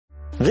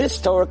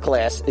This Torah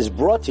class is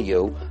brought to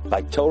you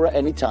by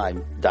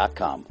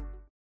TorahAnytime.com.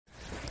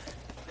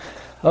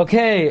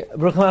 Okay,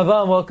 Bruchim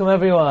Haba, welcome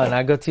everyone.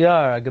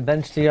 Agotiyar,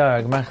 Agabench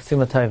Tiyar, Gemara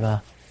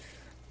Chasima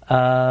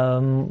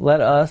Taiva.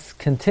 Let us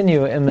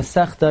continue in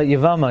Masechta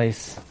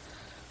Yevamos.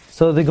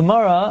 So the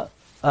Gemara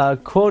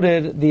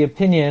quoted the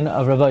opinion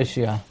of Rav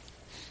Oshia.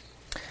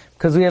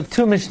 Because we have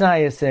two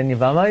Mishnayos in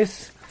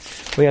Yevamos.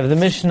 We have the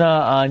Mishnah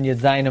on Yud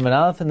Zayin Amud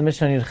Aleph and the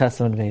Mishnah on Yud Ches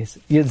Amud Beis.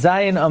 Yud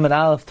Zayin Amud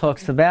Aleph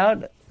talks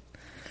about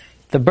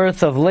the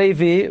birth of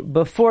Levi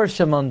before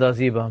Shimon does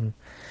Yibam.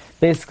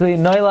 Basically,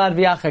 Noilad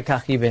v'achar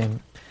kach Yibam.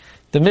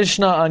 The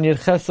Mishnah on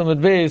Yud Ches Amud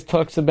Beis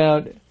talks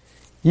about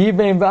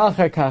Yibam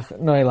v'achar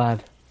kach Noilad.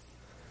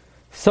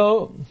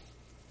 So,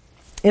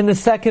 in the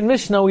second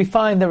Mishnah, we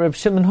find that Reb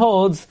Shimon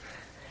holds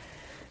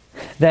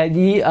that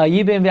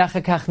Yibam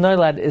v'achar kach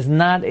Noilad is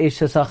not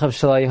Eishes Achav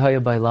Shalai Hoya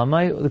by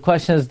Lamai. The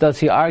question is, does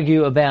he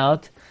argue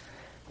about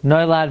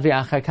Noilad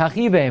v'achar kach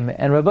Yibam?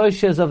 And Reb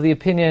Oshia is of the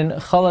opinion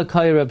Chalak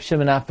Hoya Reb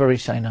Shimon Af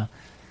Barishayna.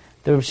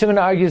 The Reb Shimon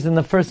argues in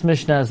the first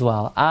Mishnah as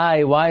well.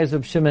 Why is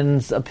Reb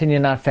Shimon's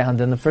opinion not found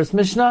in the first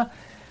Mishnah?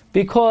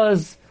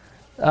 Because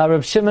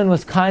Reb Shimon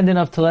was kind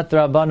enough to let the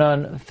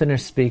Rabbanan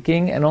finish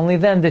speaking, and only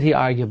then did he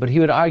argue. But he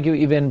would argue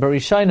even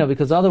Barishayna,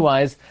 because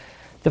otherwise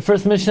the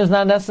first Mishnah is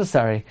not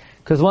necessary.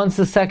 Because once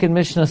the second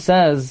Mishnah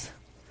says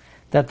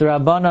that the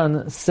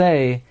Rabbanan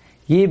say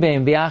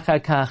Yibem bi'achar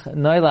kach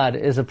noilad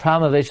is a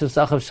pram of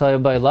Eishes Achav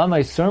Shalai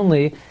Ba'olamai,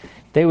 certainly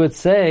they would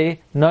say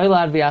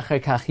noilad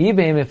v'achar kach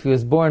Yibem, if he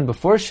was born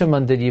before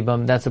Shimon did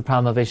Yibam, that's a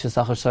pram of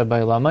Eishes Achav Shalai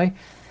Ba'olamai.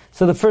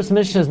 So the first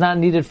Mishnah is not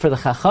needed for the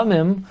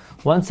Chachamim.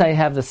 Once I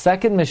have the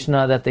second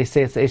Mishnah that they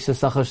say it's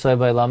Eishes Achav Shalai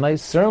Ba'olamai,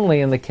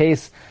 certainly in the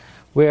case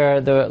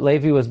where the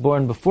Levi was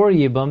born before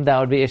Yibam, that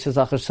would be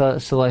Eishes Achav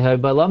Shalai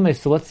Ba'olamai.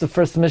 So what's the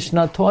first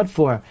Mishnah taught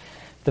for?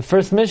 The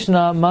first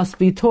Mishnah must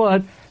be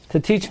taught to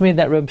teach me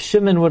that Reb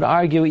Shimon would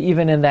argue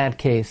even in that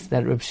case.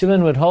 That Reb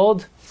Shimon would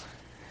hold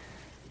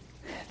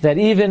that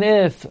even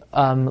if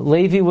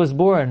Levi was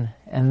born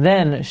and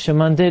then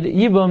Shimon did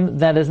Yibam,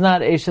 that is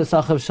not Eishes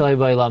Achav Shalai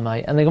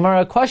Ba'olamai. And the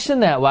Gemara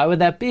questioned that. Why would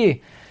that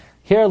be?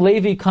 Here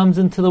Levi comes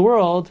into the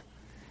world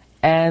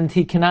and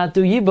he cannot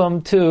do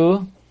Yibam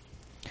to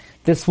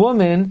this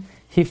woman.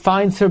 He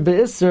finds her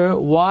be'isr.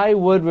 Why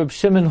would Reb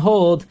Shimon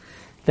hold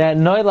that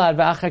Noilad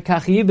v'achar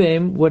kach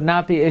Yibam would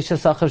not be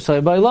Eishes Achav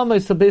Shalai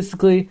Ba'olamai? So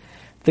basically,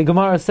 the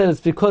Gemara says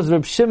it's because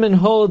Reb Shimon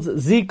holds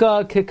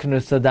Zika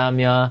kiknusa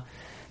damya,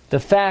 the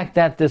fact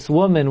that this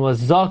woman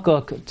was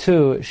zakuk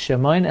to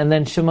Shimon, and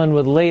then Shimon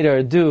would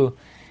later do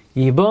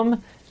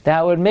Yibum,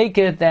 that would make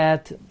it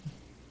that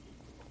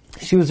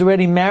she was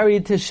already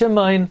married to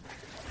Shimon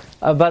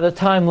by the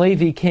time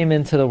Levi came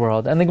into the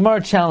world. And the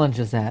Gemara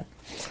challenges that.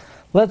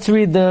 Let's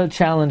read the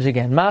challenge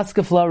again.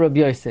 Maskefla Rabbi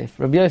Yosef.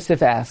 Rabbi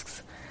Yosef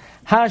asks,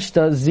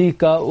 Hashta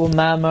Zika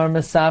umamar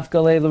mesafka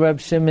leil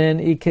Reb Shimon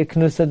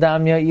ikiknusa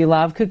damya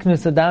ilav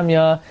kiknusa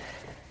damya.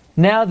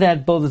 Now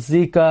that both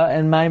Zika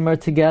and Maimar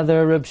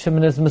together, Reb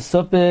Shimon is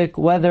mesupik,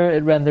 whether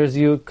it renders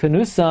you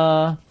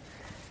knusa.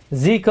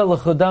 Zika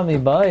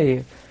l'chodami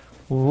bai.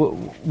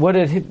 Would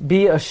it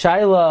be a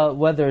shaila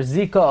whether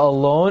Zika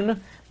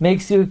alone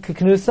makes you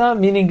kiknusa?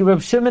 Meaning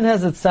Reb Shimon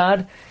has it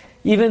sad,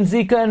 even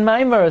Zika and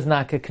Maimar is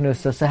not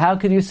kiknusa. So how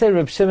could you say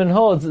Reb Shimon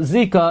holds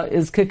Zika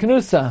is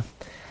kiknusa?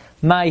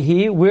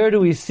 Maihi, where do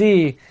we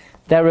see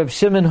that Reb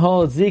Shimon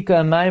holds Zika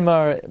and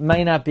Maimar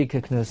may not be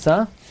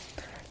kiknusa?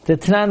 The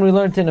Tanan we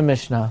learned in a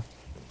Mishnah.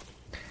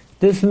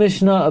 This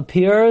Mishnah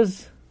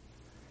appears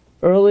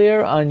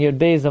earlier on Yud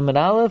Beis Amud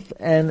Aleph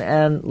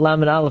and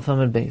Lamed Aleph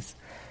Amud Beis.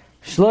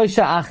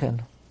 Shloisha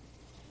Achen.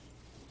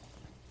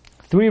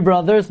 3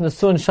 brothers,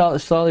 Nesun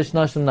Shalish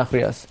Nashim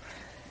Nachrias.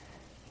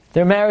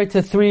 They're married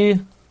to 3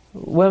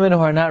 women who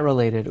are not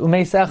related.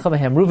 Umeis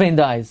Echamehem. Ruvain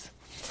dies.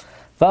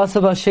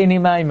 V'asava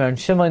Sheni Maimar. And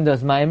Shimon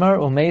does Maimar.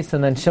 Umeis,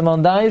 and then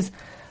Shimon dies.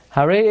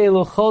 Harei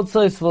Elu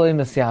Chodsois V'lei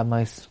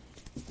Mesyabmais.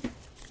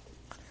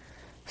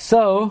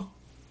 So,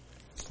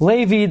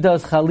 Levi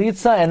does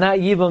chalitza and not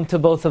yibum to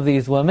both of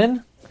these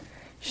women.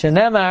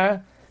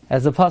 Shenemar,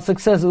 as the pasuk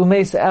says,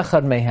 umeis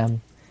echad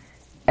mehem,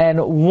 and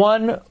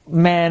 1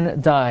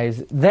 man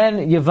dies. Then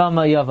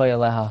Yevama yava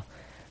yaleha,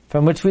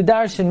 from which we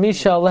darshan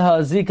misha aleha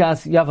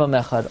zikas yavam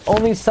echad.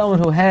 Only someone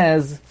who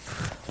has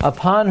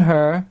upon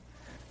her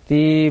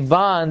the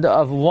bond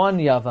of 1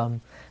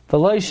 yavam,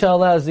 v'lo isha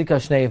aleha zika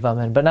shnei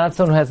yavamin, but not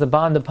someone who has a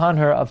bond upon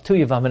her of 2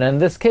 yavamin. And in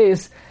this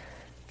case,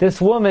 this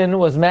woman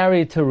was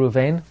married to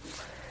Ruvain,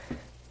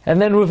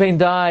 and then Ruvain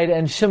died,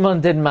 and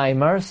Shimon did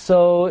Maimar.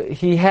 So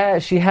she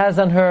has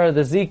on her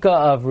the Zika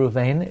of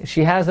Ruvain.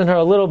 She has on her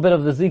a little bit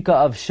of the Zika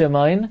of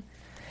Shimon,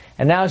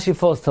 and now she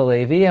falls to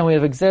Levi. And we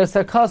have Exeris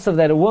HaKasav,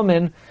 that a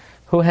woman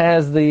who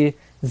has the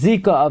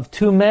Zika of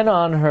 2 men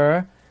on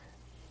her,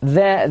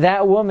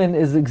 that woman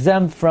is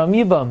exempt from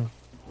Yibam,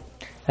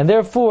 and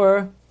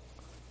therefore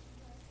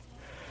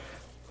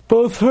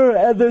both her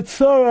and the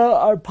tzara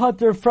are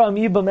pater from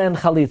Yibam and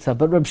Chalitza.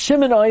 But Reb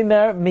Shimon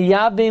Oimer,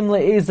 miyabim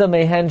le'eza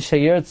mehen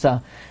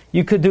sheyirtza.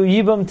 You could do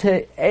Yibam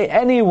to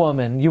any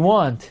woman you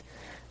want.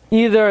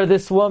 either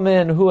this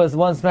woman who was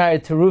once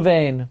married to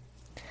Ruvain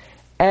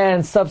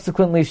and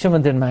subsequently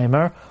Shimon did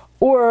Maimer,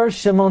 or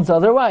Shimon's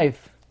other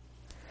wife.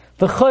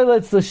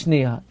 V'choyletz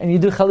l'shniya, and you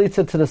do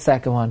chalitza to the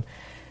second one.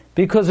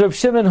 Because Reb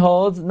Shimon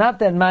holds, not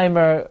that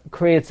Maimer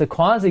creates a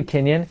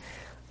quasi-kinyan,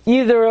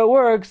 either it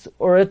works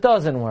or it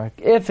doesn't work.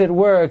 If it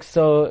works,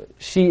 so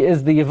she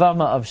is the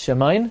Yevama of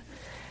Shimon,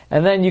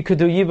 and then you could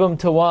do Yibum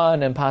to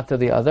one and Pat to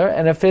the other.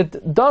 And if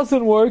it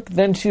doesn't work,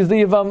 then she's the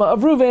Yevama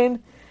of Ruvain,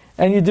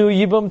 and you do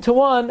Yibum to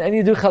one and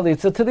you do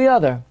Chalitza to the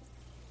other.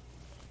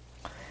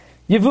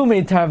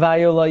 Yevumi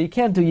Tarvayola, you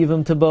can't do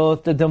Yibum to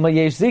both, the Duma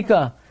Yesh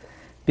Zika,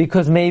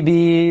 because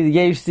maybe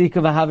Yesh Zika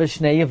v'hava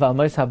Shnei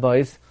Yevamos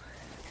habois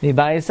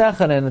mibayis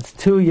echad, and it's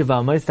two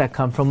Yevamos that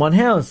come from one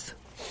house.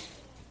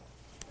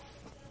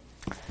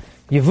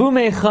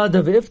 Yevume Chad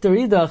of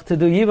Iftar Idach, to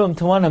do Yibum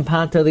to one and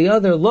Pat to the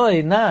other,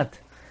 loy, not.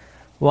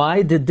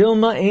 Why? The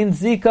Dilma ain't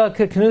Zika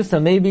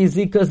keknusa. Maybe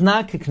Zika is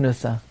not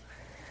keknusa.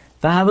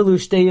 And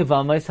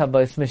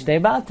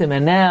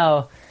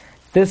now,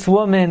 this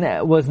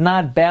woman was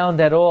not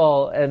bound at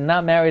all and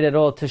not married at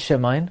all to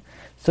Shimon,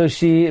 so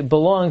she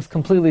belongs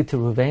completely to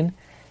Ruvain.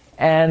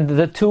 And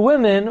the two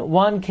women,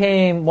 one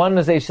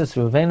was Eishes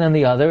Ruvain and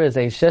the other is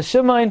Eishes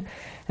Shimon,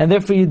 and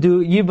therefore you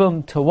do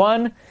Yibum to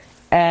one,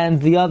 and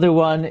the other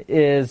one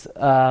is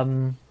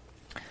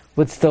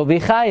would still be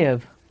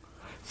Chayev.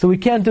 So we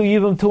can't do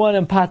Yibum to one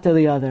and Pat to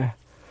the other.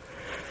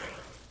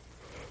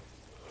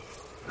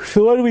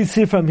 So what do we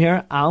see from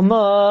here?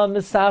 Alma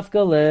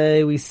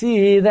Misafgale. We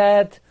see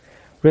that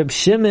Reb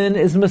Shimon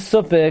is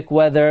Mesupik,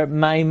 whether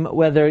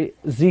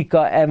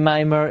Zika and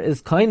Maimer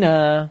is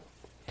Koina.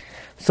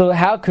 So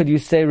how could you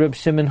say Reb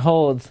Shimon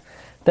holds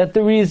that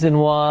the reason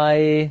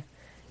why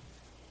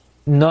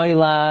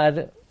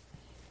Noilad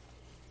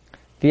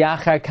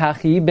V'achar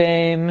Kach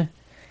Yibem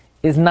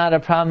is not a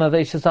problem of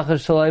Eishes Achar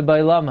Shalai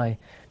Bailamai?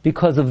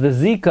 Because of the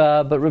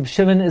Zika, but Reb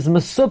Shimon is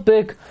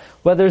Mesupik,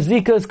 whether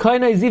Zika is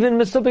Koina, is even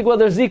Mesupik,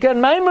 whether Zika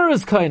and Maimer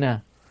is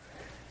Koina.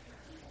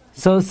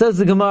 So it says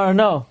the Gemara,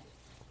 no.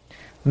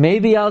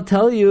 Maybe I'll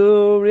tell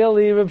you,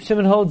 really, Reb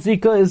Shimon holds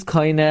Zika is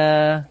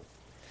Koina.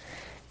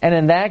 And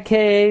in that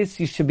case,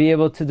 you should be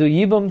able to do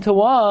Yibum to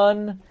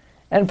one,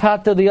 and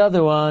Pat to the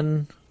other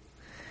one.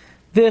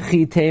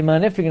 V'chi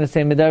Teiman, if you're going to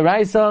say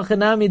Midaraisa,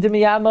 Chanami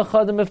Dimiyama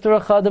Chadam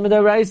Iftar Chadam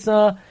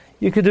Midaraisa,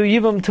 you could do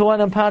Yibum to one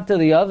and Pat to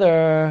the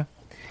other.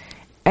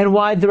 And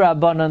why the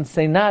Rabbanon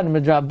say not?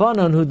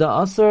 Midrabbanon hu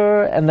da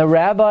asur, and the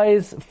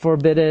rabbis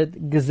forbid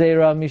it.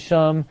 Gezerah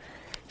misham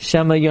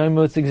shema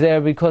yomutz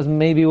gezerah, because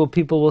maybe what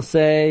people will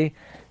say,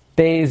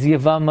 Beis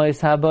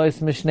Yevamos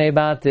habois mishnei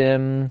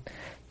batim,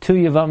 two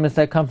Yevamos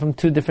that come from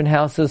two different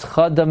houses.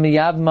 Chada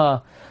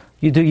miyavma,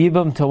 you do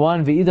Yibum to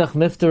one, v'idach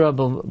miftara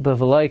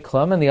b'v'loi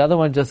klum, and the other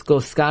one just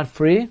goes scot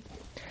free.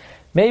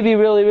 Maybe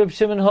really Reb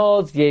Shimon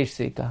holds yesh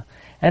zika,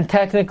 and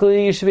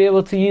technically you should be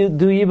able to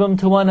do Yibum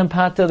to one and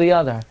Pat to the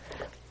other.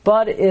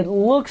 But it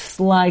looks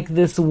like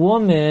this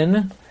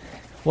woman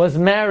was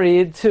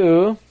married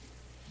to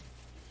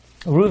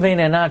Ruvain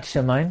and not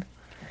Shimon,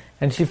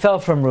 and she fell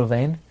from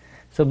Ruvain.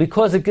 So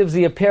because it gives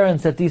the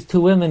appearance that these two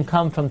women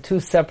come from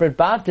two separate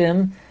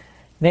batim,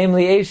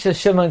 namely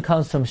Eishes Shimon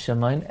comes from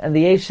Shimon, and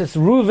the Eishes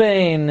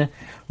Ruvain,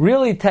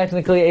 really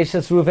technically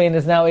Eishes Ruvain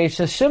is now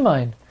Eishes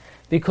Shimon,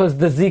 because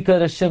the Zika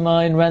to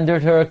Shimon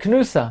rendered her a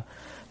Knusa.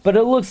 But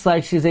it looks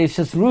like she's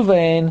Eishes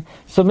Ruvain,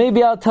 so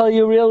maybe I'll tell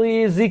you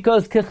really Zika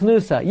is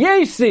Kechnusa.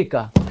 Yesh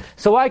Zika!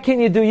 So why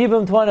can't you do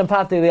Yibum to one and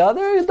Pat to the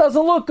other? It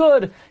doesn't look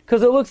good,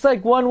 because it looks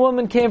like one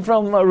woman came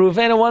from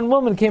Ruvain and one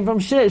woman came from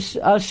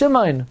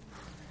Shimon.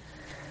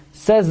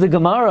 Says the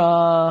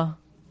Gemara,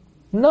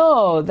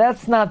 no,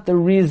 that's not the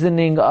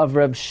reasoning of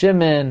Reb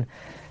Shimon,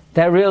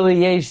 that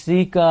really Yesh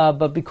Zika,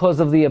 but because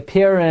of the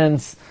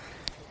appearance,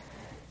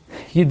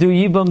 you do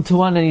Yibum to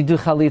one and you do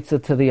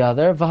Chalitza to the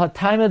other.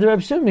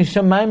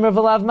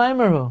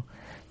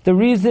 The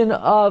reason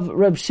of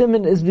Reb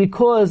Shimon is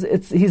because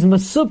he's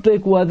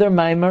Mesupik whether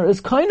Maimer is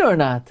Koina or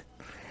not.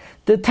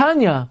 The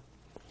Tanya,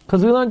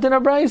 because we learned in our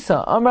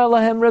Braisa, Amar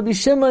lahem Rabbi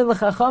Shimon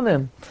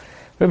l'chachamim.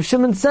 Reb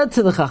Shimon said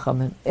to the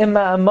Chachamim, Imma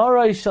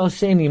amarai shal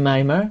sheni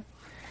Maimer,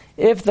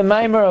 if the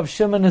Maimer of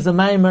Shimon is a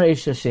Maimer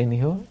Eisha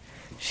Shenihu,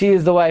 she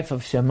is the wife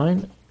of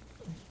Shimon.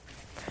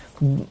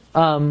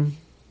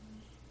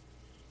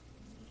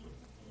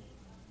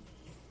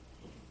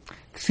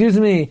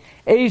 Eishish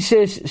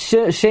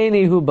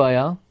Sheni Hu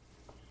Bayal.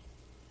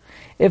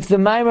 If the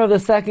Maimer of the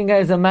second guy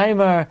is a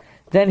Maimer,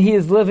 then he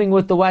is living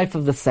with the wife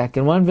of the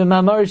second one.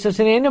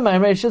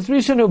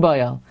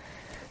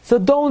 So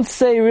don't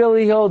say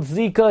really holds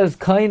Zika is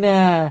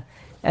Kaina,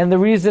 and the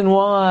reason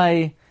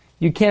why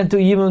you can't do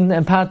Yibum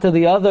and Pat to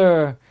the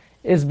other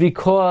is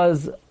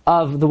because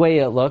of the way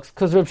it looks.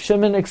 Because Reb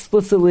Shimon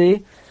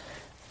explicitly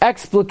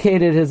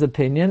explicated his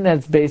opinion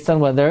that's based on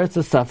whether it's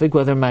a suffix,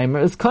 whether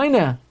Maimer is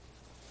Kaina.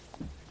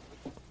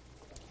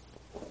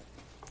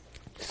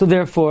 So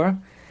therefore,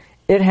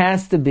 it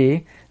has to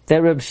be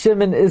that Reb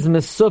Shimon is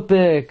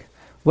Mesupik,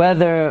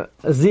 whether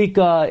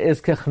Zika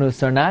is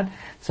Kechnus or not.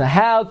 So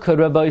how could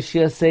Rabbi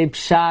Shia say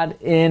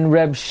Pshat in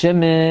Reb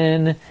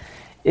Shimon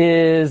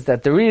is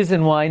that the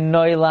reason why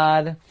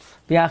Noilad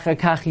V'achar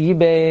kach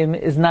Yibeim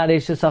is not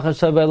Eishes Achar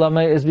Shal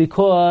Ba'olamai is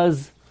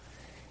because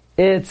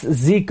it's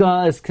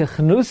Zika is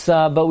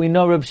Kechnusa, but we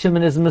know Reb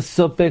Shimon is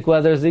Mesupik,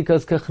 whether Zika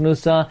is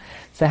Kechnusa.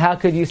 So how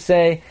could you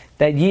say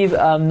that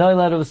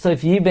Noilad of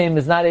Soif Yibeim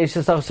is not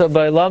Eishes Achar Shal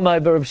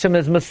Ba'olamai, but Reb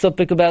Shimon is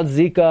Mesupik about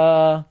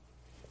Zika?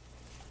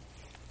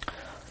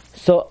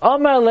 So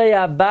Amar le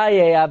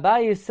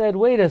Abaye said,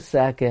 wait a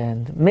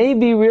second,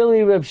 maybe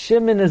really Reb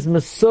Shimon is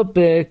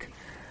Mesupik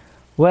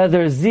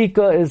whether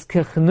Zika is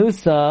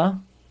Kechnusa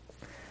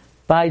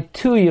by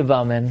 2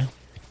 Yevamim.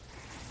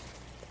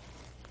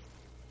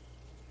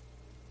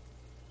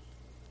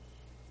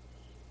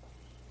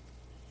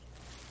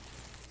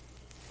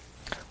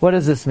 What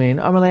does this mean?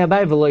 You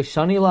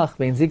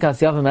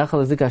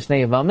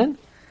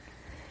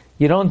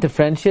don't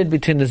differentiate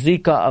between the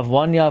Zika of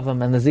 1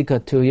 Yavam and the Zika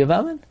of 2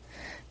 Yevamim?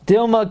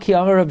 Dilma ki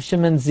amar Reb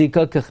Shimon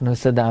Zika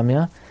kechnusa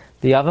damya.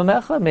 The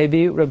Yavam Echa,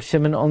 maybe Reb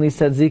Shimon only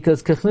said Zika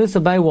is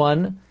kechnusa by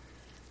 1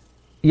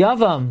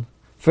 Yavam.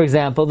 For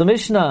example, the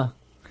Mishnah,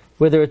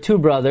 where there are 2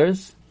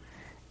 brothers,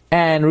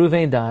 and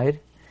Ruvain died,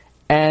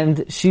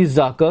 and she's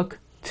Zakuk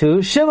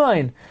to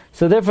Shimon.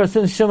 So therefore,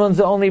 since Shimon's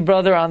the only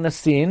brother on the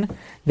scene,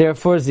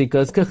 therefore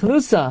Zika is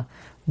kechnusa.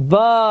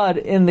 But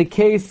in the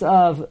case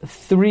of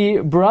 3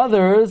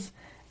 brothers,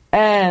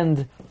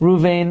 and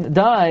Ruvain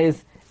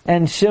dies,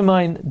 and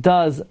Shimon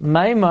does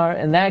Maimar,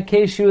 in that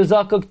case she was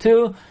Zakuk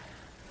to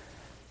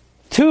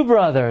 2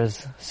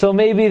 brothers. So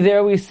maybe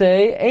there we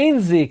say Ein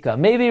Zika.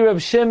 Maybe Reb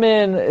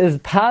Shimon is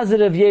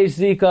positive Yesh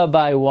Zika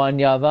by 1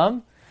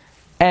 Yavam,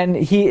 and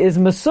he is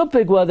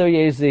Mesupik whether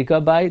Yesh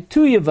Zika by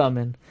 2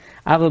 Yavamim.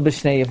 Aval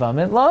b'shnei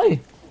Yavamim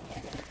Loi.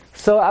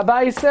 So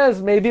Abai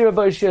says maybe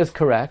Rabbi Yishia is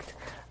correct.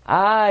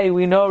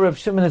 We know Reb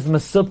Shimon is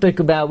Mesupik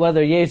about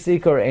whether Yesh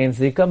Zika or Ein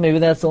Zika. Maybe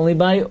that's only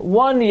by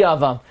 1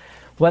 Yavam.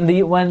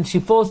 When she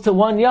falls to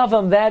 1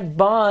 Yavam, that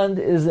bond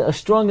is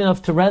strong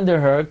enough to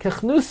render her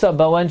Kechnusa,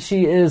 but when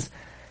she is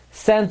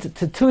sent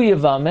to 2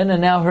 Yevamim,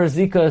 and now her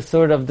Zika is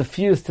sort of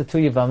diffused to 2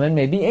 Yevamim,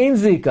 maybe Ein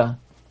Zika.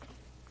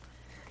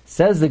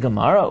 Says the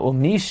Gemara,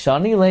 Umi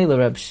Shani Leila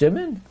Reb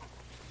Shimon?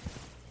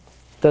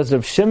 Does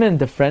Reb Shimon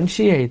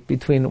differentiate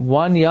between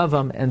 1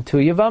 Yavam and 2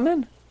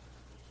 Yevamim?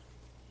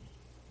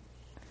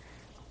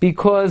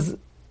 Because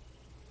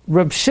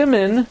Reb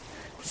Shimon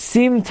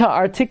seemed to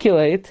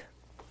articulate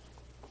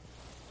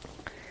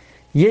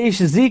Yesh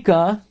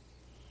Zika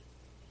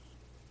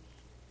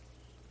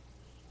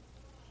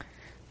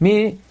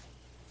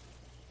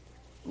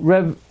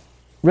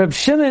Reb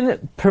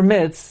Shimon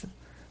permits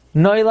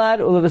Noilad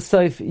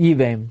Ulevasoif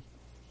Yibeim.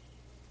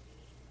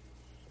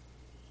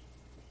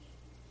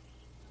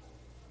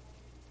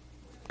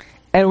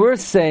 And we're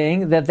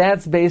saying that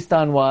that's based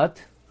on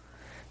what?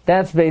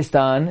 That's based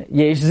on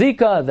Yesh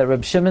Zika, that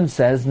Reb Shimon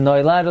says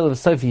Noilad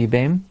Ulevasoif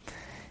Yibeim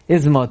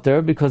is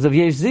mutter because of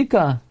Yesh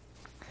Zika.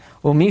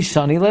 Umi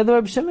Shani le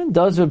Reb Shimon?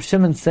 Does Reb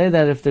Shimon say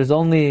that if there's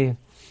only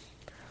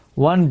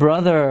 1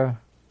 brother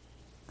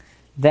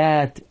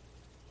that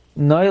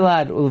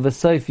Noilad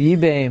Ulvasoif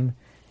Yibeim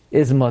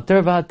is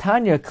mutter?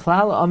 V'hatanya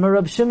klal amar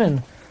Reb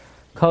Shimon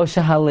kol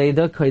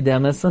shehaleda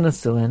koidemes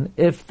l'nesuin.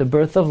 If the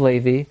birth of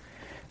Levi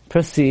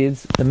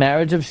precedes the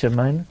marriage of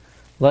Shimon,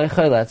 lo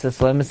chayletzes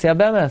lo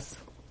misyabemes,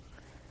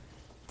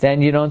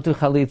 then you don't do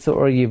chalitza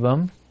or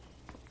yibam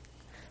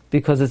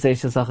because it's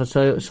eishes achas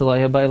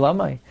shaloya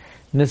ba'olamai.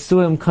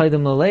 Nesuim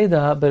kaidem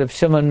l'leida, but if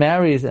Shimon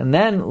marries and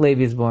then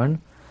Levi's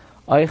born,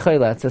 ay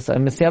chayletzes ay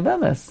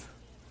misyabemes.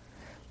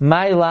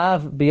 My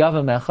lav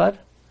biyavam echad.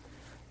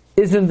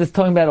 Isn't this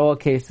talking about all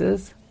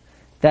cases?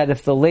 That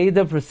if the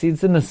Leida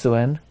precedes the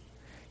Nesuin,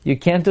 you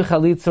can't do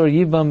Chalitza or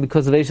Yibam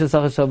because of Eishes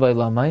Achas Shal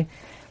Ba'olamai.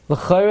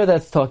 L'chayra,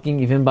 that's talking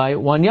even by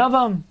 1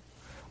 Yavam.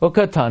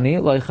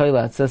 Ukatani, loy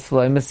chayletzes,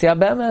 loy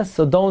misyabemes.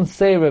 So don't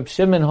say Reb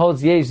Shimon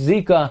holds Yesh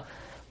Zika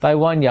by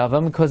 1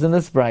 Yavam, because in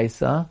this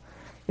Brisa,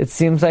 it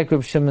seems like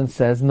Reb Shimon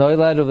says,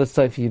 Noilad of a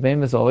Soif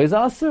Yibeim is always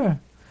Aser.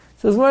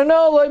 Says, well,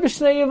 no, loy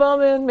b'shnei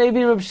Yevamim.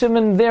 Maybe Reb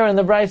Shimon there in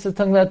the Brisa is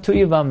talking about 2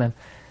 Yevamim.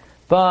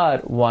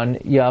 But 1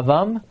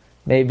 Yavam,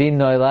 maybe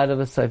Noilad of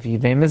a Soif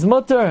Yibeim is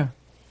mutter.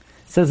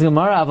 Says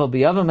Gemara, Aval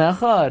b'Yavam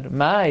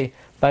echad.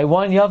 By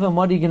 1 Yavam,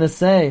 what are you going to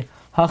say?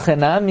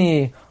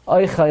 Hachenami,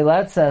 oy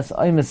chayletzes,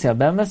 oy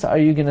misyabemes. Are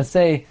you going to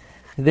say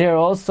there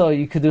also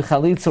you could do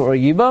chalitza or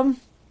yibam?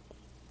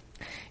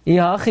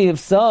 Ihachi, if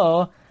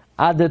so,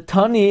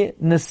 adatani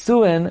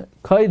nesuin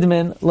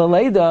koidmin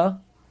leleida.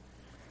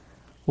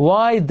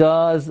 Why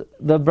does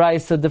the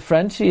Brisa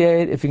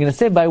differentiate? If you're going to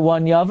say by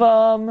 1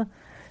 Yavam,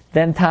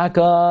 then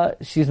Taka,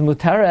 she's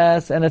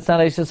mutares, and it's not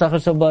Eishes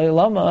Achas Shal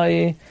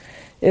Ba'olamai.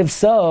 If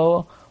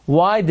so,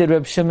 why did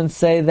Reb Shimon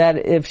say that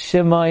if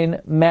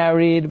Shimon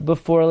married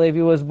before Levi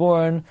was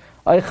born,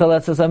 he could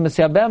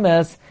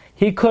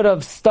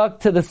have stuck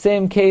to the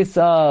same case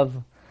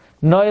of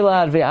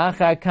Noilad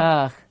ve'achar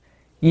kach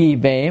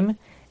Yibeim,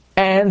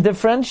 and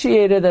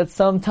differentiated that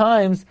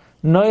sometimes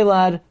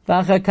noilad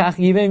v'achakach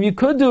yibam, you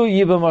could do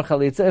yibam or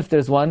chalitza if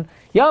there's one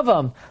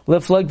yavam.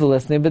 Liflag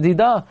v'lisnei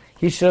b'dida.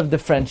 He should have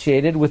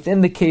differentiated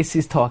within the case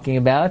he's talking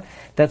about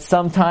that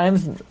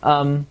sometimes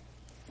noilad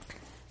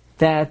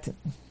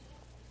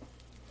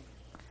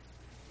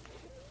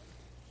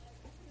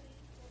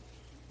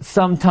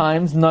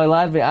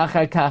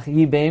v'achakach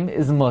yibam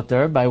is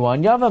mutter by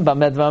one yavam.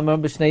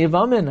 B'medvamar b'shnei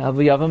yavamin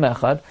havu yavam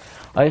echad.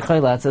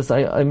 Says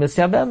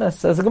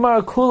the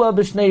Gemara, Kula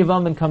b'shnei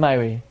Yevamim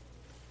kamairi.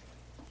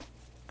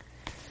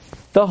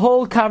 The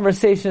whole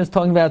conversation is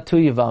talking about two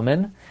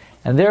Yevamin,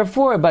 and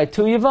therefore, by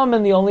two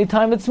Yevamin, the only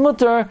time it's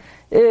mutter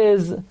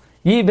is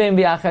Yibem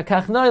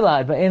v'achakach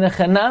noilad. But in a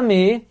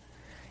chanami,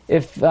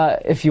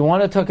 if you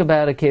want to talk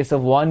about a case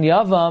of one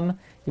Yavam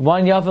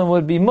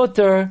would be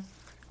mutter,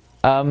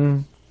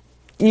 even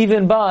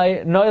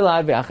by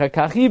noilad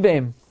v'achakach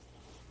Yibem.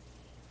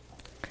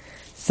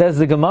 Says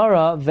the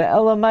Gemara,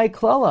 ve'ela mai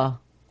klala.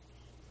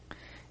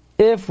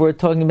 If we're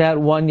talking about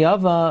one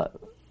yava,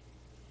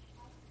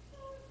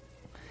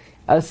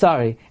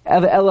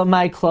 ve'ela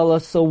mai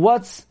klala. So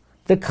what's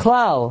the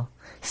klal?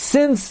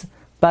 Since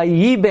by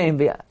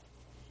yibem,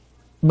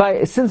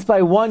 since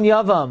by one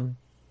yavam,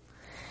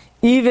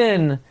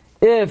 even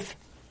if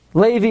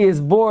Levi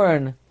is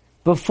born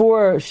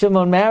before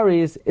Shimon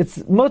marries,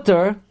 it's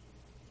mutter.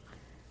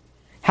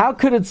 How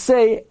could it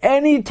say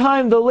any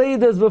time the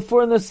Leida is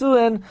before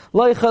Nesuin,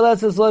 loy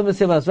chaletzes loy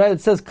mesiyabas? Right? It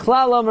says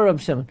klal amar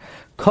Rab Shimon,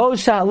 kol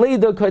sha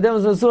Leida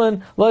kodemes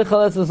Nesuin, loy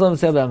chaletzes loy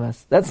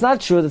mesiyabas. That's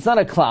not true. That's not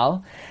a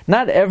klal.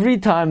 Not every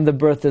time the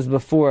birth is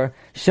before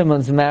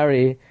Shimon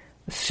marries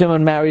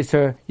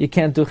her, you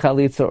can't do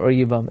chalitza or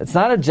yibam. It's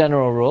not a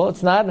general rule.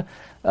 It's not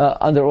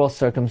under all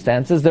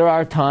circumstances. There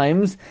are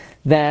times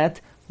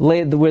that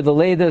where the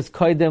Leida is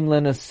kodem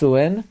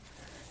lenesuin.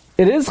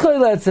 It is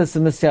chayletzes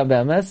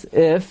misyabemes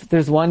if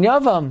there's one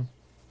yavam.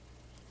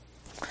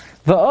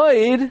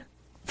 Va'oid,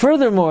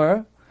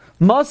 furthermore,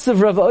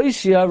 Masav Rav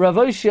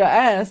Oishia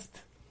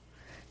asked,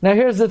 now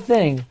here's the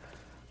thing,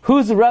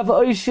 who's Rav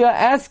Oishia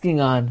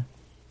asking on?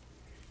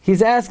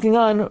 He's asking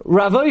on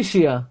Rav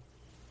Oishia.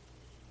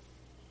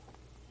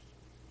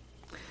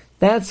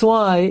 That's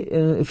why,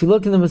 if you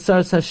look in the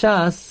Masaras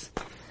Hashas,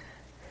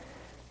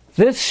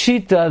 this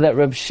shita that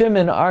Reb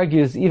Shimon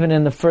argues even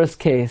in the first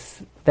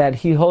case, that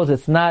he holds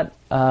it's not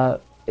even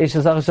by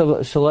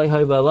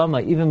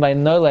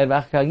Noilad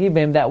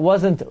V'achakagibim, that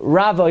wasn't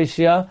Rav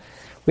Oishia.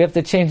 We have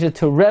to change it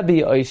to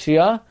Rebbe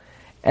Oishia,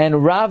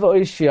 and Rav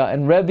Oishia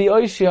and Rebbe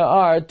Oishia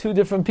are two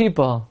different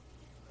people.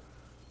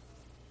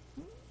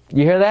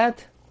 You hear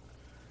that?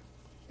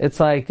 It's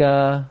like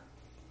it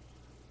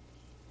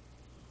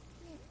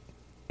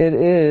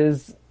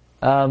is.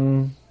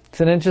 It's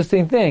an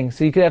interesting thing.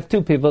 So you could have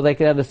two people, they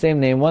could have the same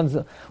name.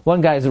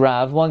 One guy's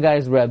Rav, one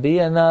guy's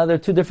Rebbe, and they're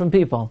two different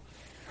people.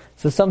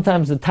 So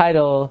sometimes the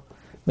title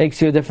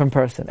makes you a different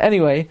person.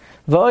 Anyway,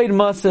 V'oid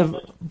Masav...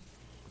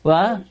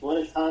 What? What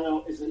is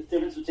Tana? Is the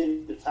difference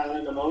between the Tana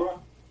and the Gemara?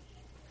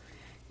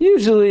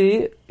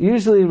 Usually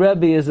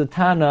Rebbe is a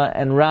Tana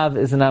and Rav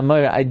is an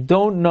Amora. I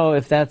don't know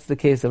if that's the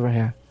case over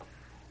here.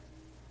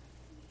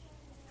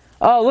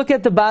 Oh, look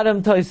at the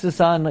bottom Toysus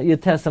on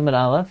Yates Amud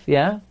Aleph,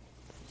 yeah?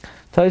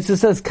 Toysus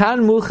says,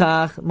 Kan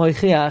muchach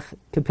moichiach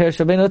keper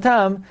shabeno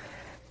tam,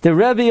 the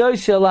Rebbe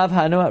Yoshia lav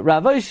hanu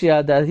Rav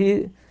Oishia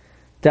dahi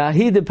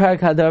de parak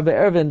hadar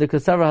be'ervin de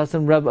kasavar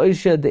hasan Rav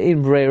Oishia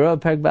de'in breira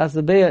parak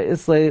basabeya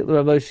islay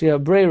Rav Oishia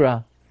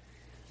breira.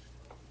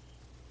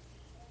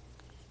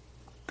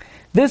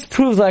 This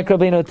proves like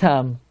Rabbeinu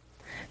Tam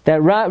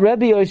that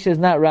Rebbe Yoshia is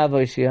not Rav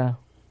Oishia,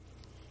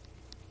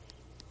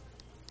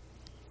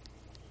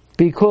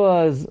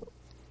 because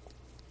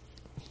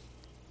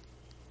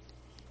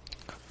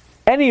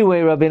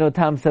anyway, Rabbeinu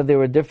Tam said they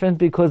were different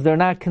because they're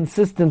not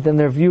consistent in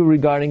their view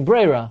regarding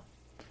Breira.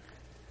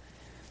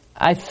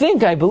 I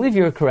believe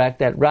you're correct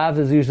that Rav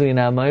is usually an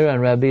Amir and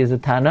Rebbe is a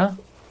Tana.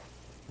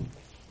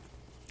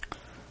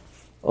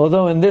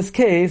 Although in this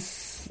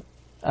case,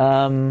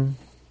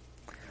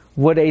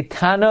 would a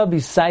Tana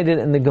be cited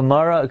in the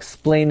Gemara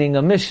explaining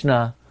a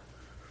Mishnah?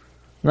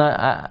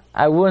 No,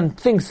 I wouldn't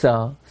think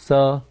so.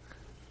 So,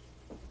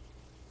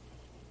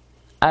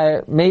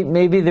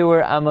 maybe there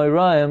were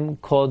Amoraim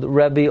called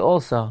Rebbe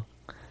also.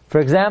 For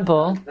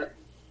example,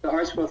 the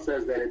article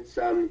says that it's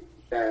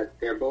that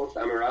they're both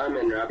Amoraim,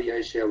 and Rabbi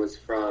Yoshia was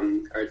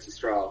from Eretz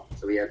Yisrael,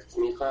 so we have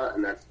Tzmicha,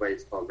 and that's why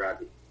it's called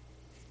Rabbi.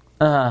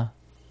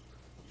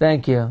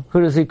 Thank you. Who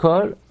does he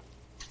quote?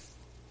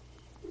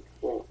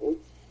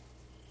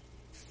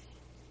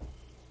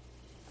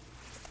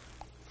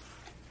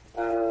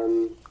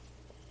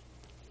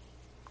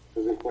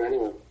 Doesn't quote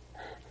anyone.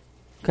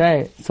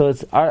 Okay, so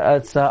it's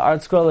Art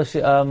Scroll,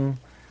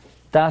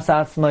 Das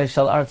Atzmai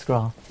Shel Art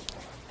Scroll.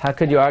 How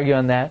could you argue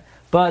on that?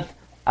 But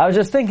I was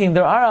just thinking,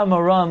 there are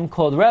Amoram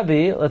called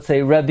Rebbe, let's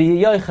say Rebbe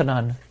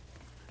Yochanan.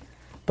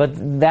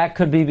 But that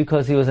could be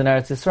because he was in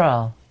Eretz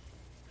Yisrael.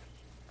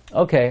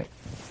 Okay.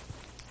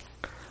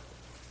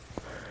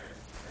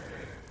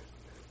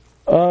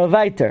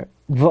 Weiter.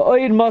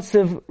 V'oid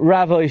Mosiv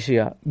Rav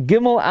Oishia.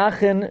 Gimel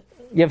Achen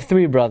you have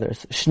three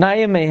brothers.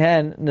 Shnayim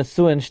mehen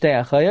nesuin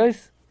shtei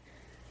achayos.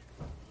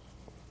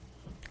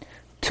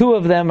 Two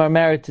of them are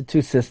married to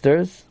two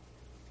sisters.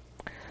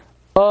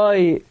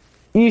 Oy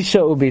isha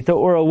ubita,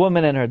 or a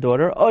woman and her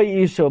daughter.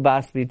 Oy isha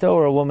basbita,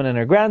 or a woman and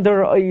her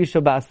granddaughter. Oy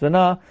isha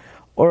basbana,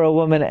 or a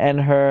woman and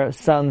her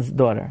son's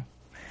daughter.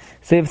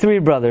 So you have three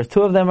brothers.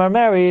 Two of them are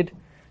married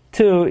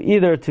to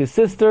either two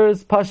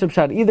sisters, Pashab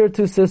Shad, either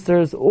two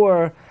sisters,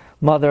 or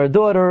mother and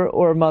daughter,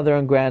 or mother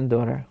and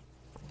granddaughter.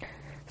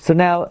 So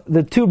now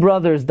the two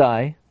brothers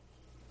die,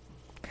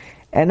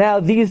 and now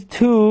these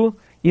two,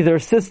 either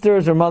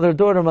sisters or mother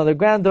daughter, mother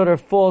granddaughter,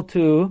 fall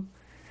to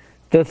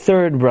the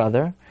third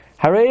brother.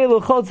 You could do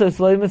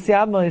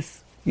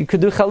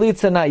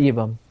chalitza, not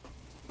yibam.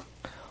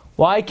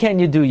 Why can't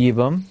you do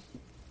yibam?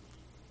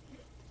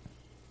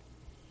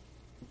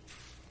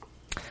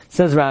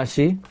 Says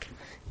Rashi,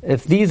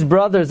 if these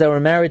brothers that were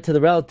married to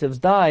the relatives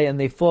die and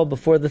they fall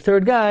before the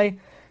third guy,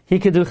 he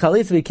could do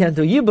chalitza, but he can't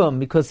do yibam,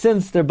 because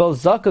since they're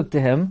both zakuk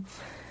to him,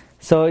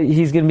 so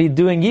he's going to be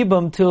doing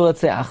yibam to, let's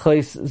say,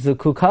 achos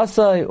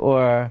zekukasai,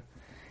 or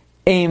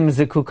aim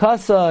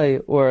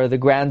zekukasai, or the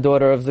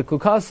granddaughter of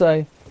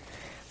zekukasai.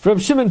 Reb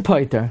Shimon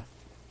pater.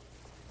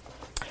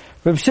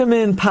 Reb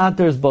Shimon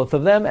paters both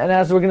of them, and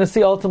as we're going to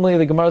see, ultimately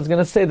the Gemara is going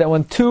to say that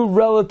when two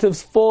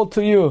relatives fall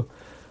to you,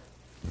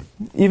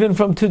 even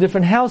from two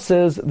different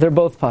houses, they're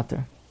both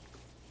pater.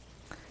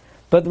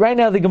 But right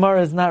now the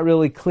Gemara is not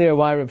really clear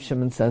why Reb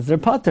Shimon says they're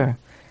pater.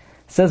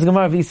 Says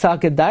Gemara,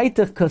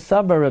 V'isakadaitach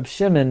kasaba Reb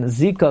Shimon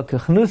zika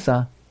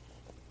kechnusa.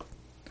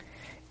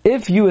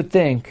 If you would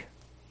think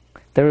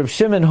that Reb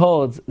Shimon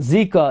holds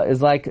zika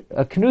is like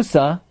a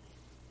knusa,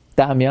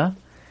 damya,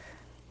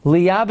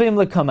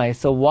 liyabim lekamai.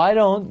 So why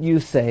don't you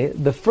say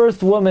the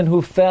first woman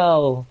who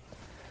fell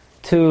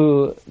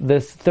to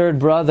this third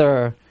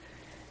brother,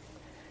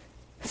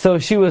 so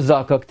she was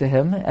zakuk to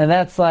him, and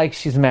that's like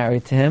she's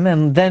married to him,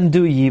 and then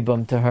do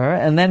yibam to her,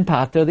 and then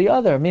pater the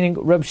other. Meaning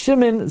Reb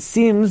Shimon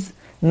seems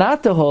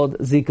not to hold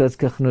zika as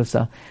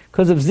kechnusa,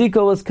 because if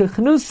zika was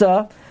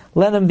kechnusa,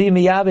 let him be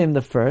miyabim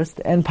the first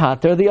and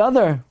pater the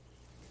other.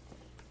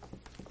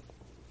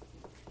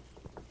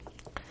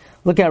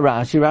 Look at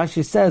Rashi.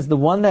 Rashi says the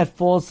one that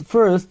falls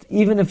first,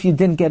 even if you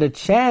didn't get a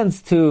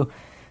chance to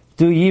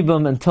do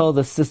yibam until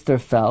the sister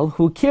fell,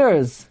 who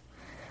cares?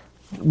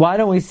 Why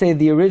don't we say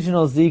the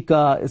original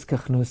zika is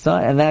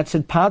kechnusa, and that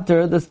should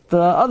pater the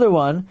other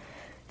one,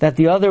 that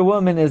the other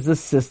woman is the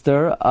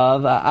sister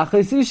of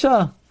achos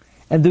isha,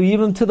 and do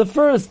yibam to the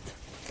first,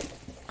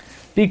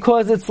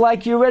 because it's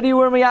like you already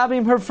were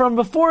miyabim her from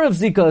before if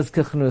zika is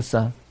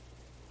kechnusa.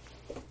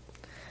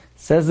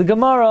 Says the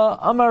Gemara,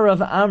 Amar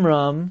Rav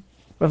Amram.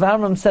 Rav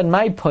Amram said,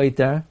 "My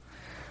poiter."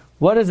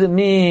 What does it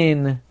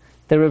mean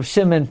that Rav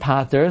Shimon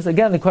paters?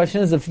 Again, the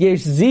question is if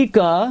yesh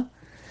zika,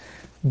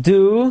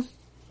 do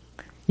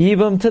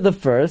yibam to the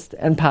first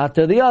and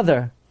pater the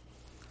other.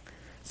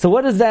 So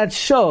what does that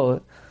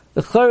show?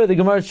 The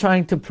Gemara is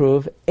trying to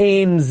prove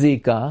ein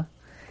zika,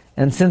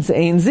 and since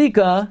ein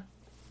zika,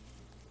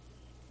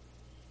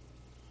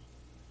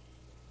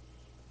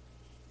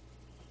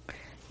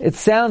 it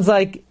sounds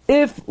like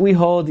if we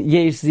hold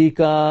yesh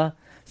zika,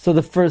 so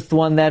the first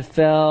one that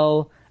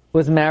fell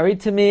was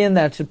married to me, and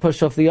that should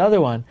push off the other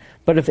one.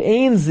 But if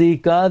ein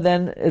zika,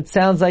 then it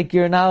sounds like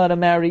you're not allowed to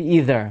marry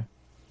either.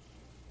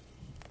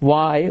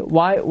 Why?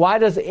 Why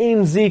does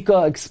ein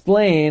zika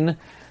explain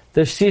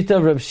the shita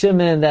of Reb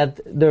Shimon that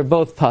they're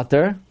both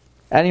pater?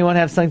 Anyone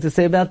have something to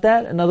say about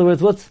that? In other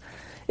words,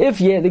 the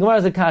Gemara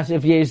is a kasha,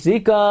 if yesh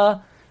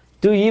zika,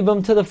 do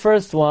yibam to the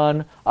first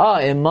one.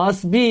 It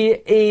must be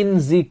ein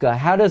zika.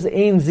 How does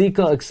ein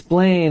zika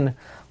explain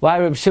why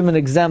Reb Shimon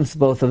exempts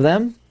both of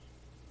them?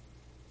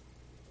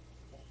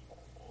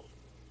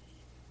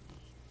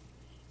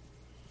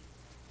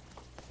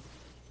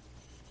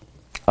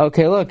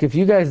 Okay, look, if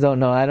you guys don't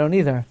know, I don't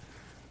either.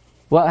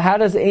 Well, how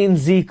does ein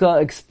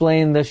zika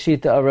explain the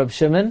shita of Reb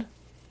Shimon?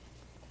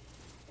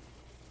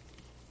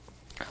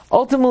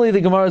 Ultimately, the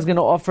Gemara is going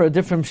to offer a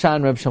different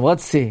shan Reb Shimon.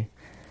 Let's see.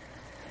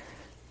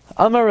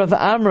 Amar Rav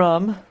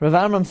Amram. Rav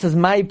Amram says,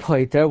 "My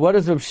poiter." What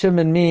does Reb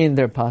Shimon mean?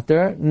 They're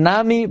pater.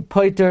 Nami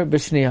poiter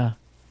b'shniya.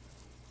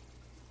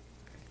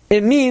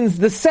 It means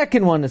the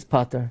second one is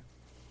pater.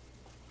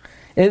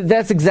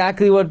 That's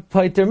exactly what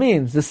pater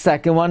means. The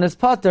second one is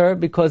pater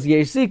because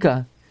yesh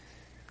zika.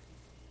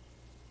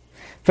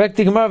 In fact,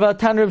 the Gemara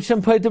v'atan Reb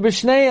Shimon pater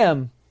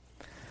b'shneim.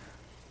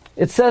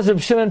 It says Reb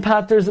Shimon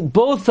paters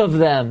both of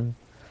them.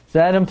 So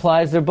that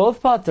implies they're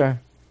both pater.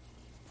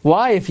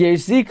 Why? If yesh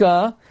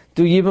zika,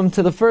 do yibam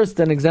to the first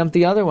and exempt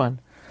the other one.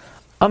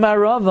 Amar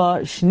Rava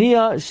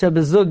shniya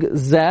shebezug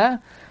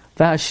zeh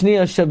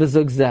v'hashniya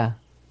shebezug zeh.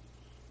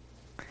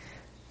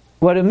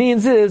 What it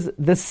means is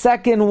the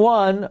second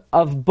one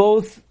of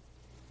both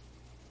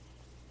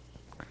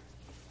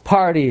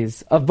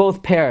parties, of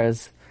both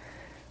pairs.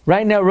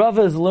 Right now,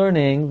 Rava is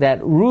learning that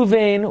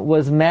Ruvain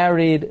was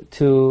married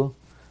to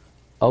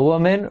a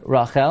woman,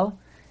 Rachel,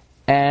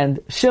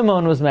 and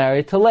Shimon was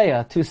married to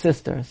Leah, two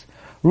sisters.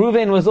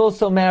 Ruvain was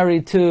also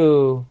married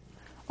to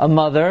a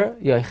mother,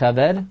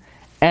 Yocheved,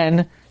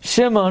 and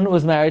Shimon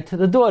was married to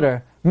the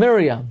daughter,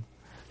 Miriam.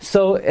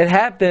 So it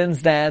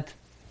happens that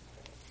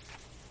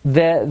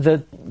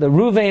the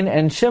Ruvain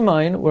and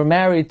Shimon were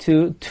married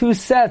to two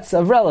sets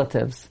of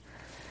relatives.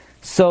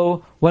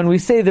 So when we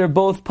say they're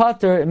both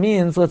pater, it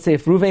means, let's say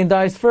if Ruvain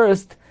dies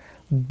first,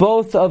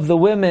 both of the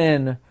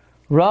women,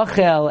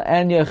 Rachel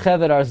and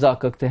Yocheved, are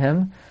zakuk to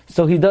him.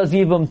 So he does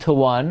yibum to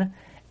one,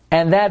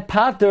 and that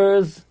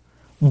paters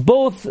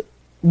both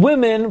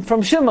women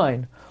from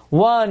Shimon.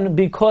 One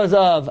because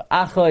of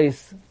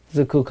Achos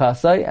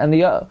Zakukasai,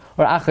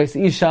 or Achos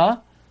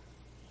Isha,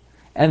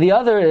 and the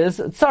other is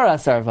Tzara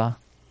Sarva.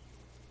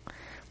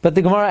 But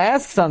the Gemara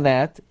asks on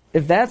that,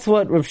 if that's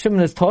what Rav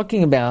Shimon is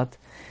talking about,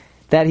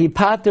 that he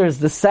paters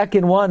the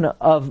second one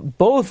of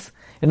both,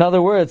 in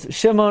other words,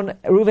 Shimon,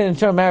 Reuven, and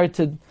Shimon married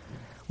to,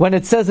 when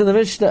it says in the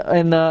Mishnah,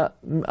 in the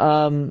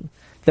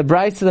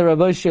Brisa that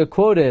Rabbi Shia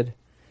quoted,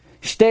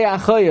 Shtei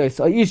Achoyos,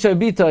 or Isha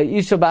Bita,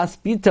 Isha Bas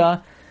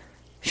Bita,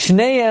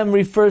 Shneim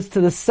refers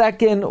to the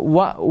second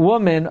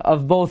woman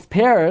of both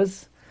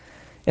pairs.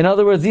 In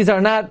other words, these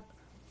are not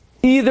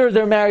either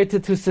they're married to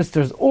two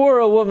sisters, or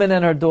a woman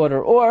and her daughter,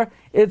 or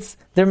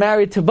they're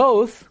married to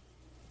both.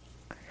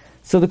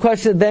 So the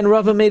question, then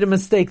Rava made a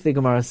mistake, the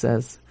Gemara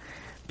says,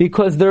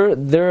 because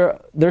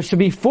there should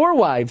be four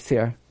wives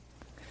here.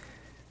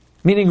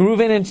 Meaning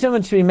Reuven and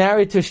Shimon should be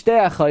married to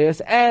Shtei Achayos,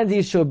 and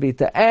Yishu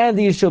Bita, and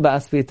Yishu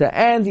Bas Bita,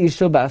 and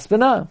Yishu Bas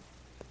Bina.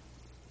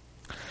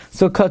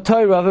 So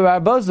Katoi Rava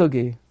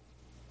Barbozogi.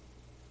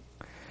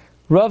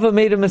 Rava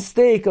made a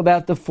mistake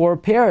about the four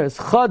pairs.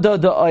 First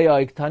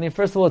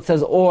of all, it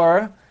says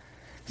or.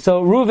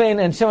 So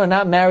Reuven and Shimon are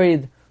not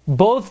married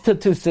both to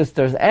two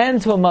sisters,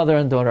 and to a mother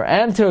and daughter,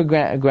 and to a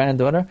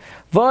granddaughter.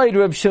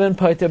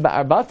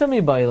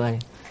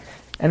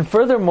 And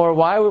furthermore,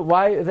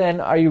 why then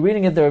are you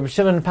reading it that Reb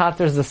Shimon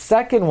paters the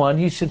second one?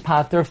 He should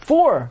pater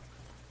four.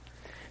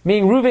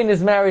 Meaning Reuven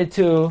is married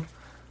to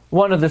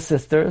one of the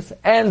sisters,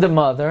 and the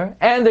mother,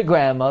 and the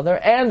grandmother,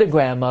 and the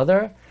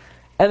grandmother,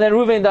 and then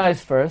Reuven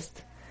dies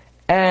first,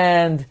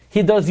 and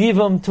he does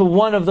yibum to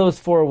one of those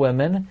four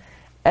women,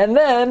 and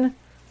then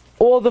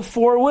all the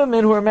four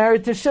women who are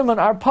married to Shimon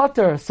are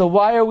pater. So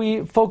why are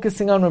we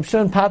focusing on Reb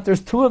Shimon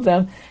paters two of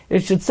them? It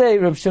should say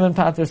Reb Shimon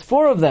paters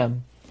four of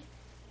them.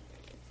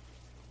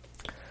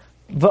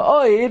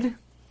 Va'oid,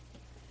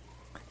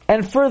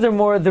 and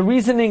furthermore, the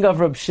reasoning of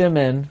Reb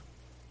Shimon,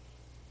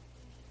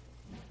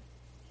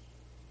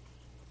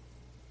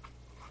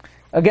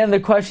 again, the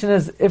question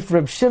is, if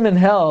Reb Shimon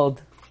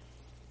held,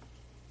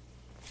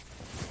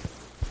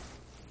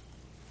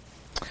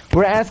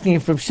 we're asking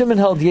if Reb Shimon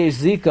held Yesh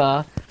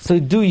Zika, so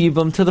do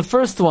Yibam to the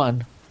first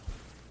one.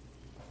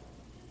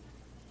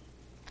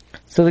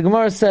 So the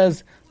Gemara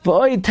says,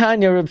 V'oi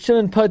Tanya, Reb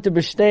Shimon pater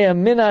b'shteya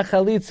mina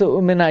chalitza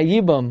u'mina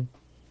Yibam.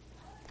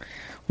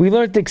 We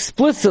learned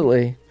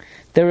explicitly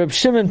that Reb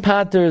Shimon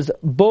paters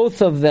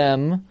both of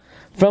them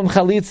from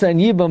chalitza and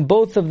Yibam.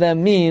 Both of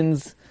them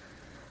means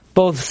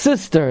both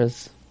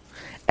sisters.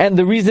 And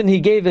the reason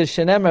he gave is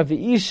Shenemar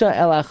v'isha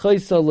el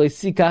achoyso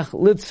loisikach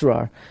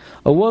litzrar.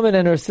 A woman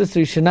and her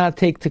sister should not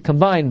take to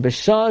combine.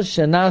 B'shah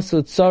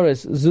shenasu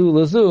tsaris zu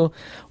lazu.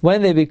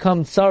 When they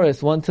become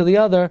tsaris one to the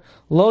other,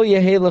 lo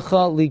yehe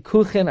lecha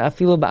likuchen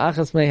afilu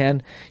ba'achas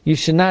mehen. You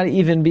should not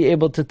even be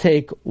able to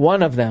take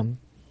one of them.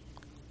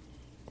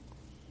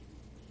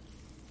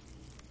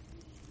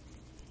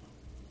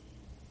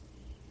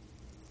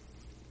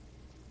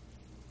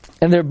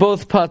 And they're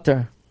both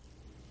pater.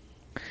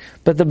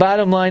 But the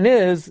bottom line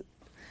is,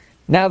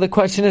 now the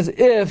question is,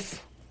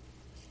 if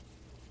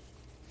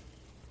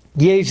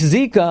Yesh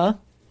Zika,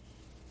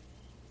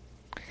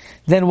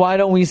 then why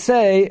don't we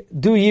say,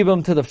 do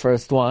Yibam to the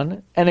first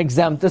one, and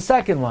exempt the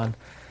second one?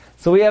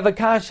 So we have a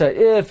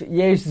kasha. If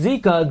Yesh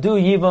Zika, do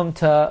Yibam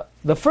to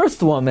the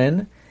first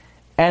woman,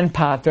 and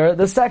pater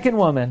the second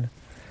woman.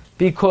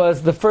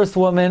 Because the first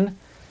woman,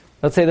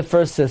 let's say the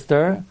first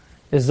sister,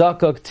 is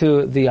zakuk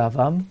to the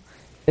Yavam.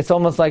 It's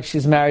almost like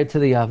she's married to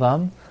the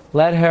Yavam.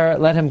 Let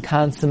him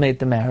consummate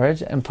the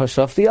marriage and push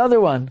off the other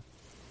one.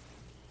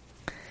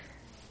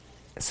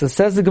 So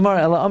says the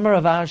Gemara, Ela Amar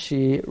Rav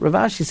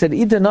Ashi said,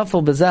 Ida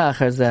nafal b'zeh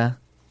achar zeh.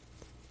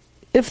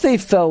 If they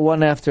fell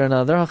one after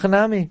another,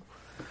 hachanami.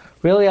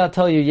 Really, I'll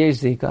tell you, Yesh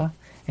Zika,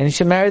 and you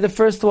should marry the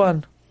first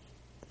one.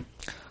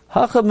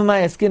 Hacha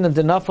b'may eskina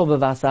de nafal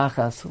b'vas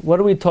achas. What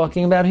are we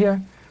talking about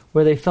here?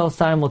 Where they fell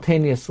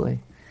simultaneously.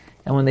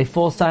 And when they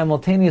fall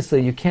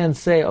simultaneously, you can't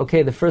say,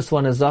 okay, the first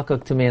one is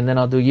zakuk to me, and then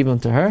I'll do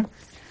yibum to her.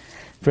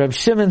 Reb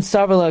Shimon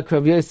Savala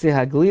Reb Yossi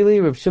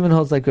Haglili. Reb Shimon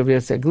holds like Reb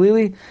Yossi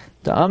Haglili.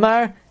 The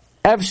Amar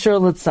Efshar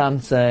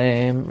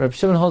L'Tzamtzem. Reb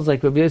Shimon holds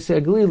like Reb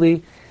Yossi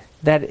Haglili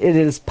that it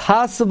is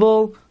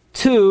possible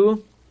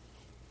to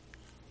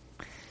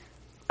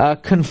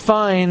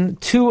confine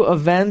two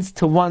events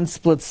to one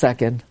split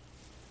second.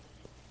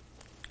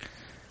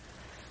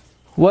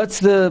 What's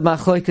the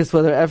machlokes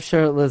whether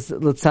Efshar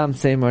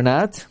L'Tzamtzem or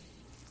not?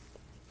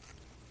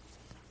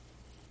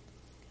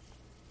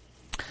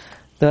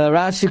 The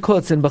Rashi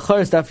quotes in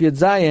Bechoros Daf Yud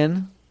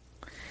Zayin,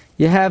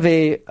 you have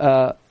a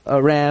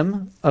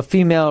ram, a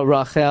female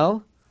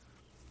Rachel,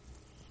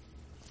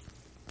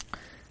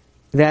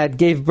 that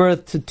gave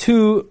birth to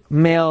 2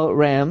 male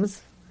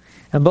rams,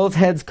 and both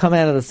heads come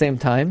out at the same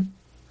time.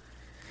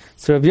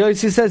 So Rabbi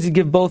Yossi says you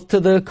give both to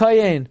the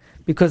kohen,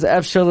 because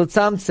efshar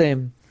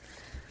l'tzamtzem.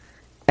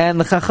 And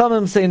the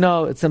Chachamim say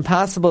no, it's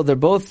impossible, they're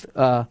both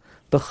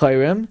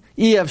b'chayrim.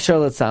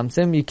 Efshar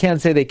l'tzamtzem, you can't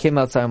say they came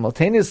out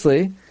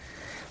simultaneously,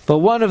 but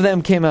one of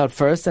them came out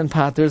first and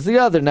paters the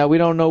other. Now we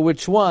don't know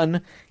which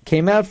one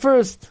came out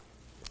first.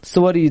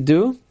 So what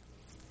do?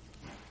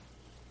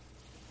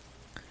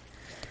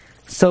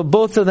 So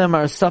both of them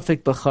are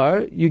Safek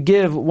Bachar. You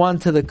give one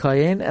to the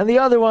Kayin, and the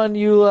other one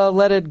you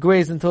let it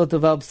graze until it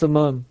develops the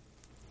mum.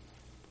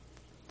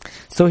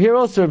 So here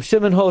also Reb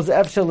Shimon holds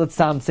Efshar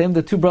L'Tzamtzem.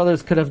 The 2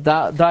 brothers could have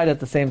died at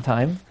the same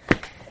time,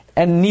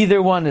 and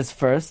neither one is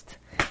first.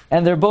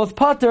 And they're both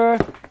Pater,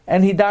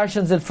 and he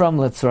darshans it from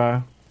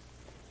Litzrar.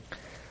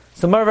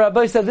 So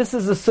Rabbi said this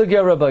is the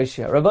Sugya Rabbi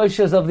Shia. Rabbi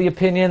Shia is of the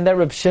opinion that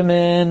Reb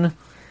Shimon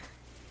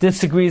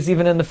disagrees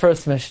even in the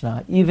first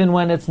Mishnah. Even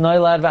when it's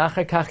Noilad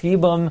V'achar Kach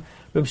Yibam,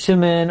 Reb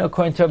Shimon,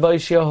 according to Rabbi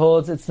Shia,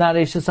 holds it's not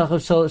Eishes Achav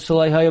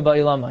Shalai Haya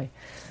Ba'ilamai.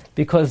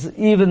 Because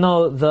even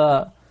though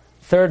the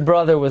 3rd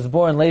brother was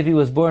born, Levi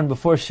was born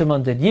before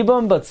Shimon did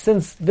Yibam, but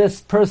since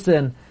this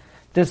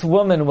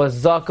woman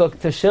was Zakuk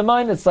to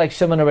Shimon, it's like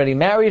Shimon already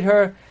married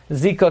her,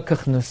 Zika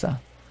Kachnusa.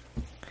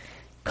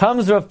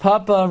 Comes Rav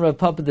Papa, and Rav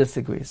Papa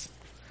disagrees.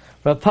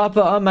 Rav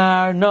Papa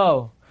Amar,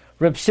 no.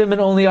 Reb Shimon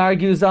only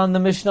argues on the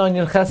Mishnah in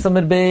Yilches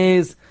Amud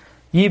Beis,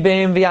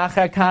 Yibeim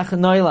v'achar kach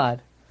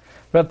noilad.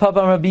 Rav Papa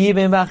Amar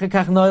Yibeim v'achar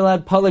kach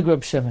noilad, Palag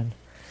Reb Shimon.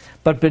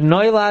 But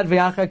b'noilad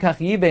v'achar kach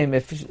Yibeim,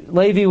 if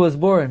Levi was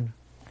born,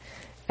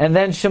 and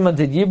then Shimon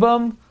did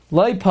Yibam,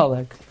 loy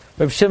Palag.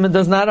 Reb Shimon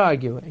does not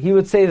argue it. He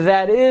would say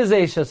that is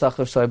Eishes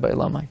Achav Shalai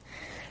Ba'ilamai.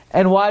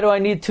 And why do I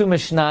need 2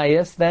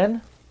 Mishnayos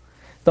then?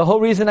 The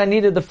whole reason I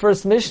needed the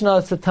first Mishnah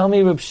is to tell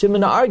me Reb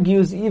Shimon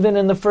argues even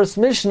in the first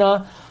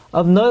Mishnah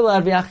of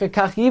Noilad v'achar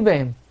kach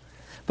Yibeim.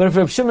 But if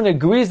Reb Shimon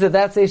agrees that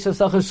that's Eishes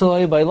Achav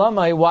Shalai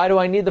Ba'ilamai, why do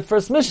I need the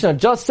first Mishnah?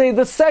 Just say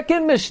the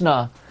second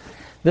Mishnah.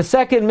 The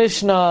second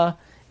Mishnah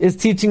is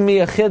teaching me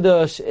a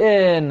Chiddush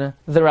in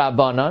the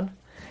Rabbanan,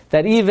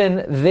 that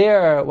even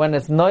there, when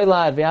it's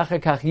Noilad v'achar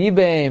kach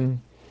Yibeim,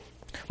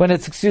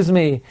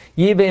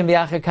 Yibeim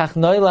v'achar kach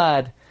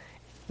Noilad,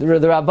 the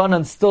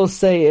Rabbanan still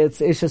say it's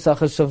Eishes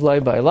Achav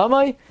Shalai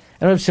Ba'ilamai,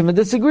 and Reb Shimon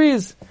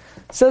disagrees.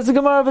 Says the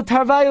Gemara of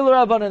Tarvayu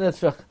l'Rabbanan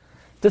Etzrich.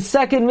 The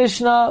second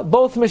Mishnah,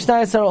 both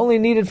Mishnayos are only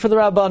needed for the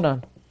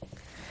Rabbanan.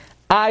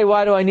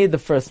 Why do I need the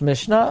first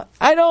Mishnah?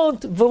 I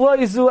don't.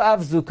 V'loizu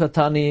avzu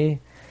katani.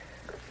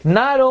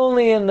 Not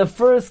only in the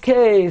first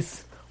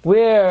case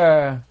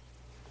where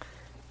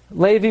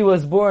Levi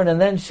was born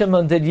and then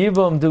Shimon did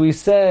Yibum do we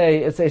say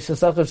it's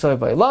Eishes Achav Shalai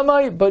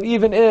Ba'ilamai, but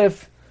even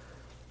if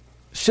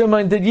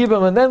Shimon did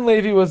Yibum and then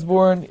Levi was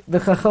born, the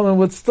Chachamim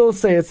would still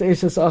say it's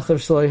Eishes Achav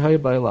Shalai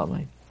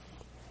Ba'ilamai.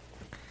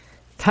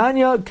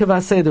 Tanya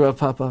Kavasei de Rav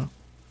Papa.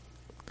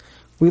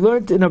 We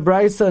learned in a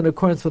Braisa in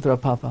accordance with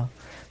Rav Papa.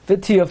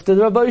 V'tiyuf de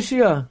Rabbi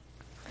Shia.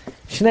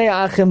 Shnei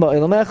achim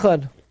ba'ilam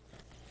echad.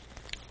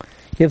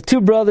 You have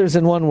 2 brothers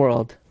in one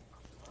world.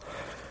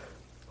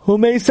 Hu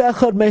meis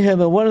echad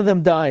mehem, and one of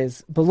them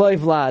dies. B'loi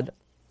Vlad.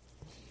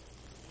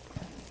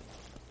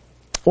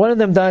 One of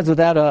them dies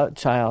without a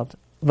child.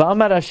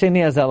 V'amar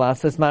hasheni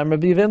azalasas ma'amar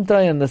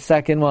b'yivimta, and the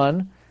second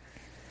one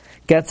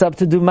gets up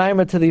to do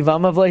maimer to the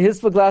Yevamos. V'loi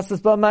hispa glasses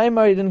ba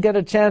maimer. He didn't get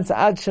a chance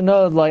ad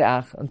shenod loy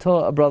ach, until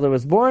a brother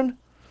was born.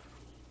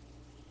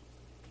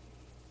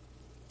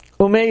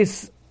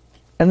 Umeis,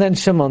 and then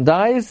Shimon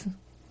dies.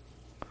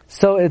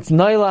 So it's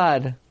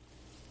Noilad,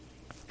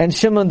 and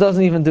Shimon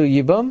doesn't even do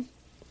Yibam.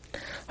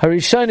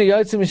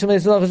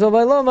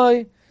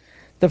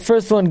 The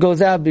first one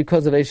goes out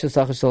because of Eishes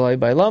Achav Shalai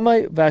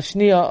Ba'ilamai.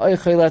 Vashniya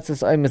oichei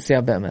letzes oy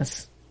mesiyah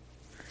bemes.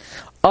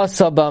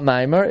 Asa ba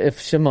maimer, if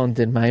Shimon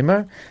did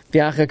maimer.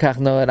 V'achar kach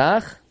noed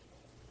ach,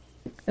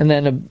 and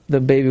then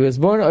the baby was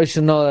born. Oy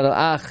shenoled al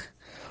ach,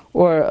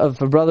 or if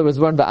a brother was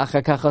born,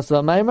 v'achar kach asa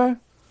maimer.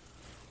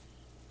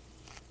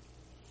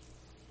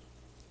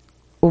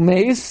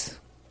 Umeis.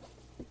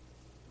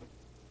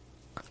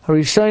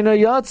 Harishayna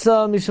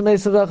yatsa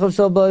mishameis v'achav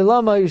shal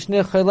ba'ilama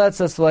yishnei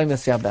chayletzas v'lay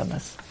mesiyah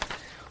bemes.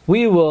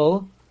 We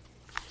will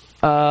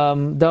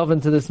delve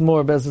into this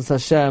more, Be'ezus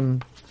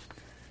Hashem,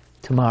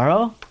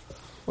 tomorrow,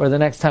 or the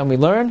next time we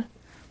learn,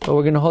 but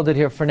we're going to hold it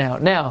here for now.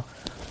 Now,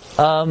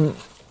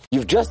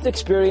 You've just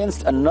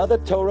experienced another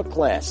Torah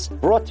class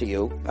brought to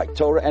you by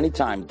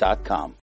TorahAnytime.com.